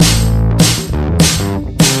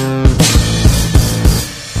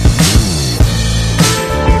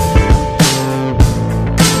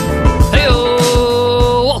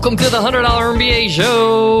the $100 MBA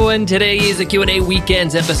show, and today is a Q&A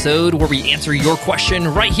Weekends episode where we answer your question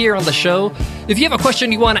right here on the show. If you have a question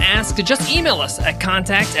you want to ask, just email us at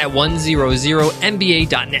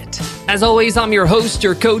contact@100mba.net. As always, I'm your host,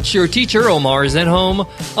 your coach, your teacher, Omar Zenhom.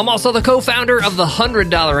 I'm also the co-founder of the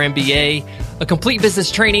 $100 MBA, a complete business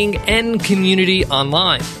training and community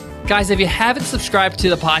online. Guys, if you haven't subscribed to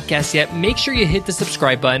the podcast yet, make sure you hit the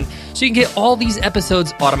subscribe button so you can get all these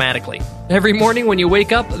episodes automatically. Every morning when you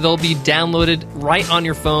wake up, they'll be downloaded right on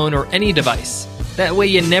your phone or any device. That way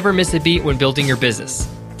you never miss a beat when building your business.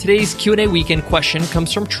 Today's Q&A weekend question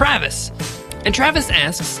comes from Travis. And Travis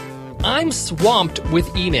asks, I'm swamped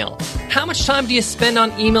with email. How much time do you spend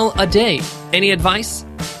on email a day? Any advice?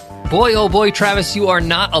 Boy, oh boy, Travis, you are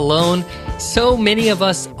not alone. So many of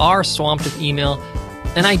us are swamped with email.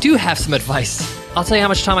 And I do have some advice. I'll tell you how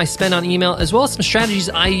much time I spend on email, as well as some strategies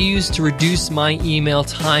I use to reduce my email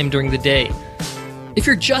time during the day. If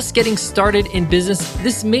you're just getting started in business,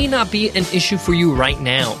 this may not be an issue for you right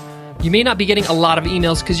now. You may not be getting a lot of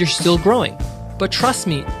emails because you're still growing. But trust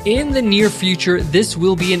me, in the near future, this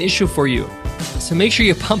will be an issue for you. So make sure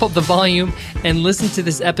you pump up the volume and listen to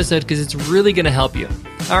this episode because it's really going to help you.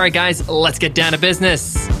 All right, guys, let's get down to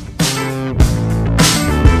business.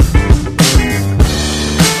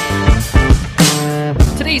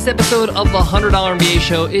 Today's episode of the $100 MBA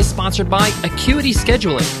show is sponsored by Acuity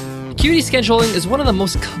Scheduling. Acuity Scheduling is one of the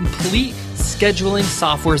most complete scheduling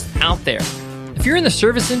softwares out there. If you're in the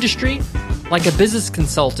service industry, like a business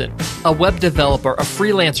consultant, a web developer, a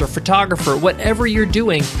freelancer, photographer, whatever you're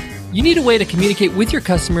doing, you need a way to communicate with your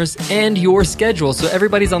customers and your schedule so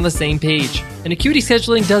everybody's on the same page. And Acuity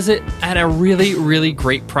Scheduling does it at a really, really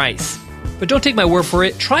great price. But don't take my word for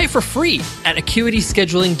it. Try it for free at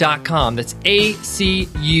acuityscheduling.com. That's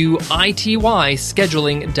ACUITY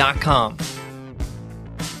scheduling.com.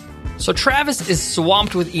 So Travis is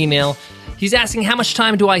swamped with email. He's asking, how much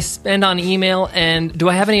time do I spend on email, and do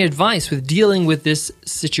I have any advice with dealing with this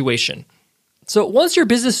situation? So once your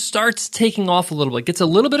business starts taking off a little bit, gets a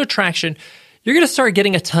little bit of traction, you're going to start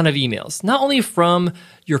getting a ton of emails, not only from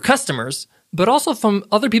your customers, but also from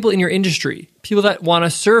other people in your industry, people that want to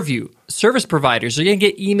serve you, service providers. You're going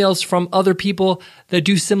to get emails from other people that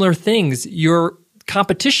do similar things, your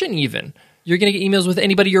competition even. You're going to get emails with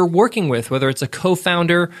anybody you're working with, whether it's a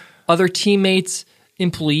co-founder, other teammates,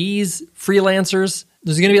 employees, freelancers.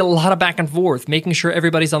 There's going to be a lot of back and forth, making sure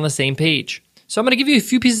everybody's on the same page. So I'm going to give you a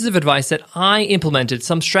few pieces of advice that I implemented,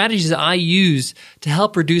 some strategies that I use to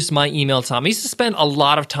help reduce my email time. I used to spend a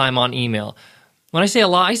lot of time on email. When I say a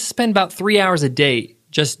lot, I used to spend about 3 hours a day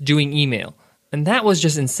just doing email. And that was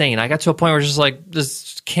just insane. I got to a point where I was just like,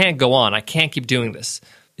 this can't go on. I can't keep doing this.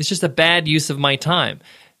 It's just a bad use of my time.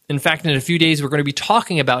 In fact, in a few days, we're going to be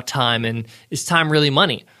talking about time and is time really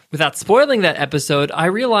money? Without spoiling that episode, I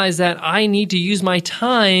realized that I need to use my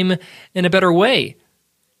time in a better way.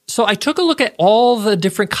 So I took a look at all the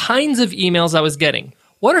different kinds of emails I was getting.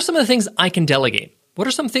 What are some of the things I can delegate? What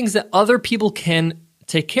are some things that other people can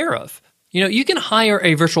take care of? You know, you can hire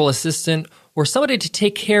a virtual assistant or somebody to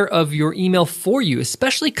take care of your email for you,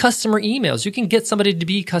 especially customer emails. You can get somebody to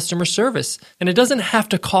be customer service, and it doesn't have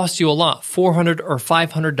to cost you a lot, $400 or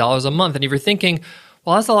 $500 a month. And if you're thinking,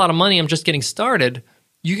 well, that's a lot of money, I'm just getting started,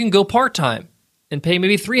 you can go part-time and pay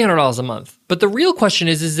maybe $300 a month. But the real question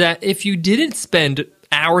is that if you didn't spend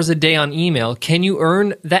hours a day on email, can you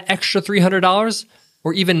earn that extra $300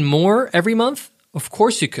 or even more every month? Of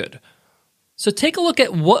course you could. So take a look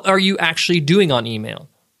at what are you actually doing on email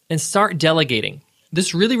and start delegating.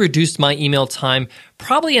 This really reduced my email time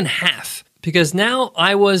probably in half because now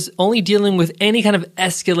I was only dealing with any kind of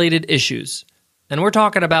escalated issues. And we're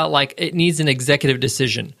talking about like it needs an executive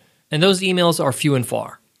decision. And those emails are few and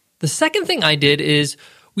far. The second thing I did is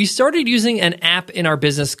we started using an app in our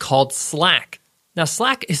business called Slack. Now,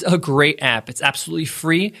 Slack is a great app. It's absolutely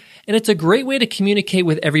free, and it's a great way to communicate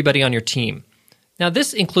with everybody on your team. Now,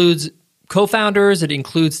 this includes co-founders, it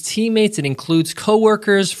includes teammates, it includes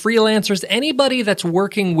coworkers, freelancers, anybody that's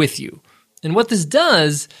working with you. And what this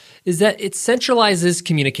does is that it centralizes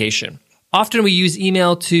communication. Often we use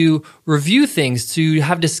email to review things, to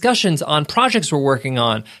have discussions on projects we're working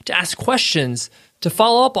on, to ask questions, to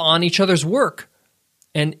follow up on each other's work.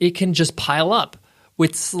 And it can just pile up.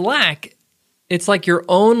 With Slack, it's like your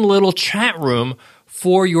own little chat room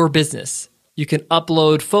for your business. You can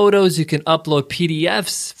upload photos, you can upload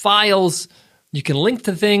PDFs, files, you can link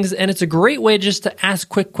to things, and it's a great way just to ask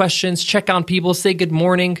quick questions, check on people, say good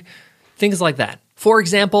morning, things like that. For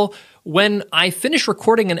example, when I finish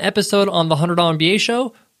recording an episode on the $100 MBA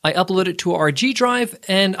show, I upload it to our G Drive,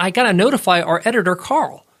 and I got to notify our editor,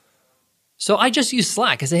 Carl. So I just use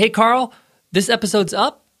Slack. I say, hey, Carl, this episode's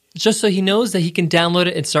up. just so he knows that he can download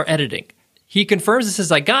it and start editing. He confirms and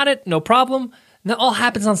says, I got it, no problem. And that all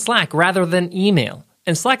happens on Slack rather than email.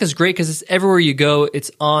 And Slack is great because it's everywhere you go.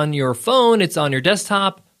 It's on your phone, it's on your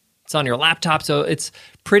desktop, it's on your laptop, so it's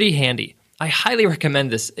pretty handy. I highly recommend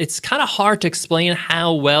this. It's kind of hard to explain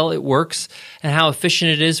how well it works and how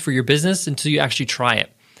efficient it is for your business until you actually try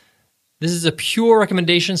it. This is a pure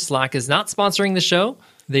recommendation. Slack is not sponsoring the show.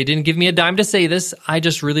 They didn't give me a dime to say this. I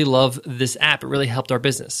just really love this app. It really helped our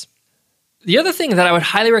business. The other thing that I would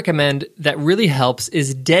highly recommend that really helps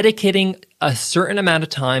is dedicating a certain amount of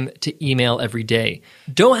time to email every day.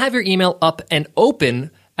 Don't have your email up and open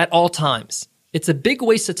at all times. It's a big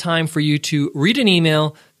waste of time for you to read an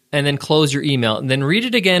email and then close your email, and then read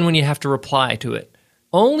it again when you have to reply to it.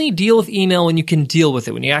 Only deal with email when you can deal with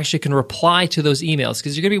it, when you actually can reply to those emails,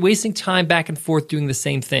 because you're going to be wasting time back and forth doing the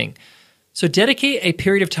same thing. So dedicate a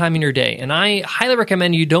period of time in your day, and I highly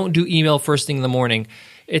recommend you don't do email first thing in the morning.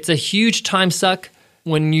 It's a huge time suck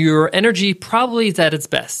when your energy probably is at its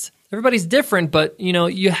best. Everybody's different, but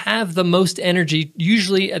you have the most energy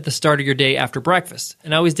usually at the start of your day after breakfast.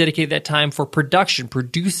 And I always dedicate that time for production,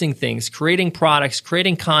 producing things, creating products,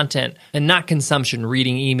 creating content, and not consumption,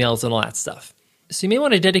 reading emails and all that stuff. So you may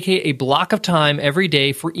want to dedicate a block of time every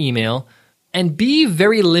day for email and be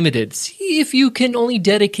very limited. See if you can only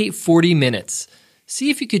dedicate 40 minutes. See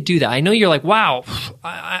if you could do that. I know you're like, wow,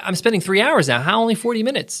 I'm spending 3 hours now. How only 40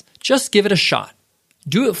 minutes? Just give it a shot.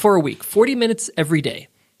 Do it for a week, 40 minutes every day.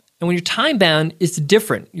 And when you're time bound, it's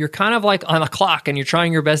different. You're kind of like on a clock and you're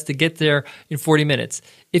trying your best to get there in 40 minutes.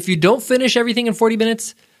 If you don't finish everything in 40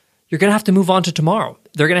 minutes, you're going to have to move on to tomorrow.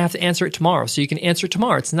 They're going to have to answer it tomorrow. So you can answer it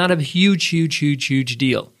tomorrow. It's not a huge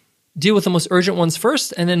deal. Deal with the most urgent ones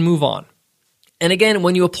first and then move on. And again,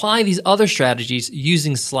 when you apply these other strategies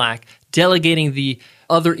using Slack, delegating the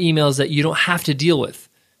other emails that you don't have to deal with,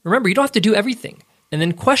 remember, you don't have to do everything. And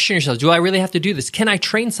then question yourself, do I really have to do this? Can I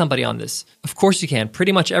train somebody on this? Of course you can,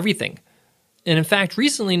 pretty much everything. And in fact,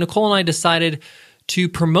 recently, Nicole and I decided to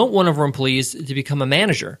promote one of our employees to become a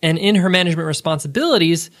manager. And in her management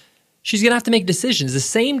responsibilities, she's going to have to make decisions, the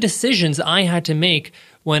same decisions I had to make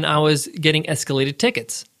when I was getting escalated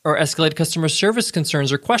tickets or escalated customer service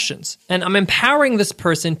concerns or questions. And I'm empowering this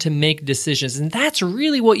person to make decisions. And that's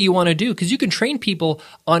really what you want to do, because you can train people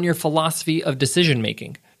on your philosophy of decision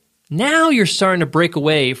making. Now you're starting to break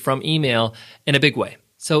away from email in a big way.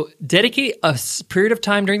 So dedicate a period of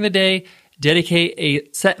time during the day, dedicate a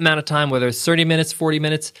set amount of time, whether it's 30 minutes, 40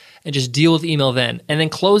 minutes, and just deal with email then. And then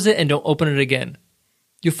close it and don't open it again.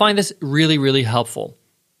 You'll find this really, really helpful.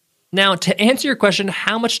 Now, to answer your question,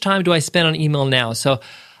 how much time do I spend on email now? So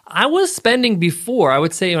I was spending before, I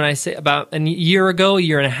would say when I say about a year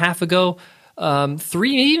and a half ago, 3,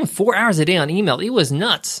 maybe even 4 hours a day on email. It was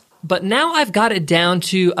nuts. But now I've got it down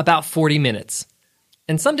to about 40 minutes.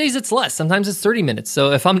 And some days it's less. Sometimes it's 30 minutes.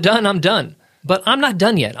 So if I'm done, I'm done. But I'm not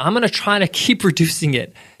done yet. I'm going to try to keep reducing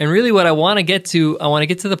it. And really what I want to get to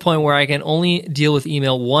the point where I can only deal with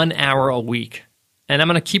email 1 hour a week. And I'm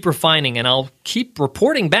going to keep refining, and I'll keep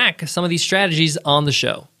reporting back some of these strategies on the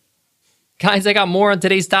show. Guys, I got more on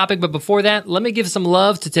today's topic, but before that, let me give some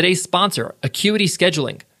love to today's sponsor, Acuity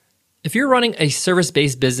Scheduling. If you're running a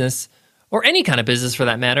service-based business, or any kind of business for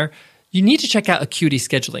that matter, you need to check out Acuity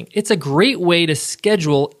Scheduling. It's a great way to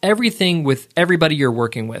schedule everything with everybody you're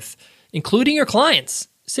working with, including your clients.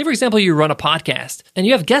 Say, for example, you run a podcast and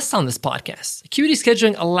you have guests on this podcast. Acuity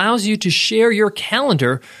Scheduling allows you to share your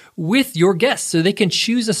calendar with your guests so they can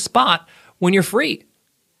choose a spot when you're free.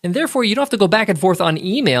 And therefore, you don't have to go back and forth on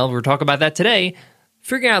email. We're talking about that today.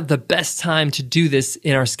 Figuring out the best time to do this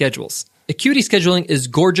in our schedules. Acuity Scheduling is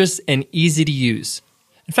gorgeous and easy to use.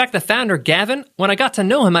 In fact, the founder, Gavin, when I got to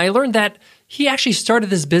know him, I learned that he actually started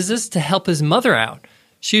this business to help his mother out.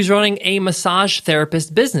 She was running a massage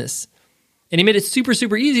therapist business. And he made it super,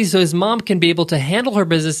 super easy so his mom can be able to handle her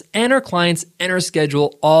business and her clients and her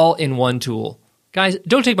schedule all in one tool. Guys,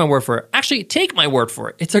 don't take my word for it. Actually, take my word for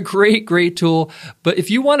it. It's a great, great tool. But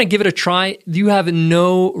if you want to give it a try, you have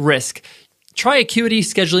no risk. Try Acuity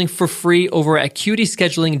Scheduling for free over at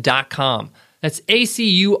acuityscheduling.com. That's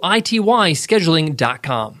ACUITY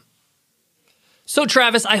scheduling.com. So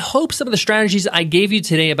Travis, I hope some of the strategies I gave you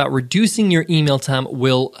today about reducing your email time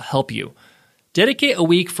will help you. Dedicate a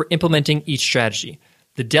week for implementing each strategy.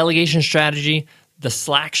 The delegation strategy, the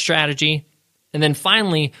Slack strategy, and then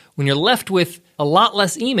finally, when you're left with a lot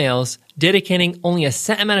less emails, dedicating only a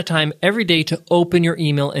set amount of time every day to open your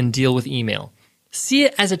email and deal with email. See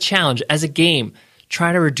it as a challenge, as a game.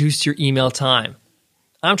 Try to reduce your email time.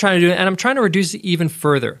 I'm trying to do it, and I'm trying to reduce it even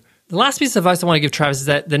further. The last piece of advice I want to give Travis is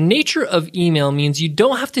that the nature of email means you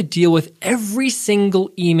don't have to deal with every single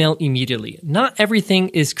email immediately. Not everything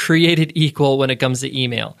is created equal when it comes to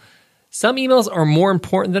email. Some emails are more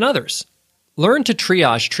important than others. Learn to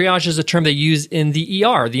triage. Triage is a term they use in the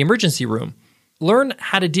ER, the emergency room. Learn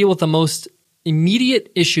how to deal with the most immediate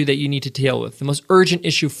issue that you need to deal with, the most urgent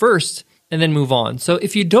issue first, and then move on. So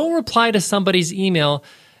if you don't reply to somebody's email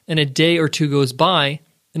and a day or two goes by,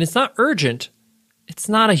 and it's not urgent, it's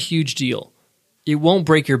not a huge deal. It won't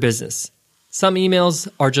break your business. Some emails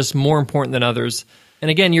are just more important than others. And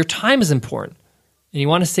again, your time is important. And you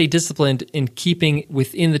want to stay disciplined in keeping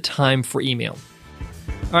within the time for email.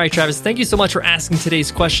 All right, Travis, thank you so much for asking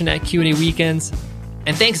today's question at Q&A Weekends.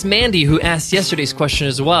 And thanks, Mandy, who asked yesterday's question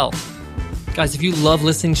as well. Guys, if you love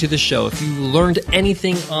listening to the show, if you learned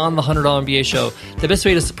anything on the $100 MBA show, the best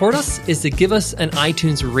way to support us is to give us an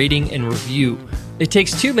iTunes rating and review. It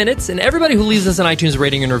takes 2 minutes, and everybody who leaves us an iTunes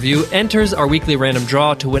rating and review enters our weekly random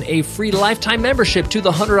draw to win a free lifetime membership to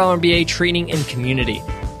the $100 MBA training and community.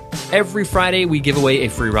 Every Friday, we give away a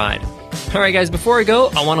free ride. All right, guys, before I go,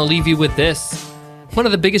 I want to leave you with this. One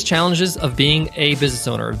of the biggest challenges of being a business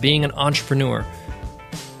owner, of being an entrepreneur,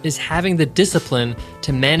 is having the discipline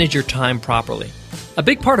to manage your time properly. A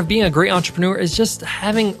big part of being a great entrepreneur is just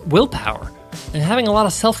having willpower and having a lot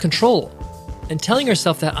of self-control and telling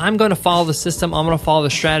yourself that I'm going to follow the system, I'm going to follow the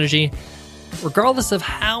strategy, regardless of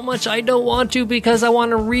how much I don't want to because I want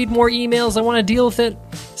to read more emails, I want to deal with it.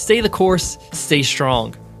 Stay the course, stay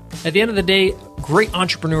strong. At the end of the day, great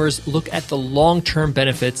entrepreneurs look at the long-term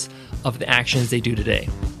benefits of the actions they do today.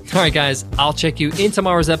 All right, guys, I'll check you in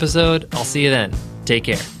tomorrow's episode. I'll see you then. Take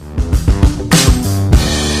care.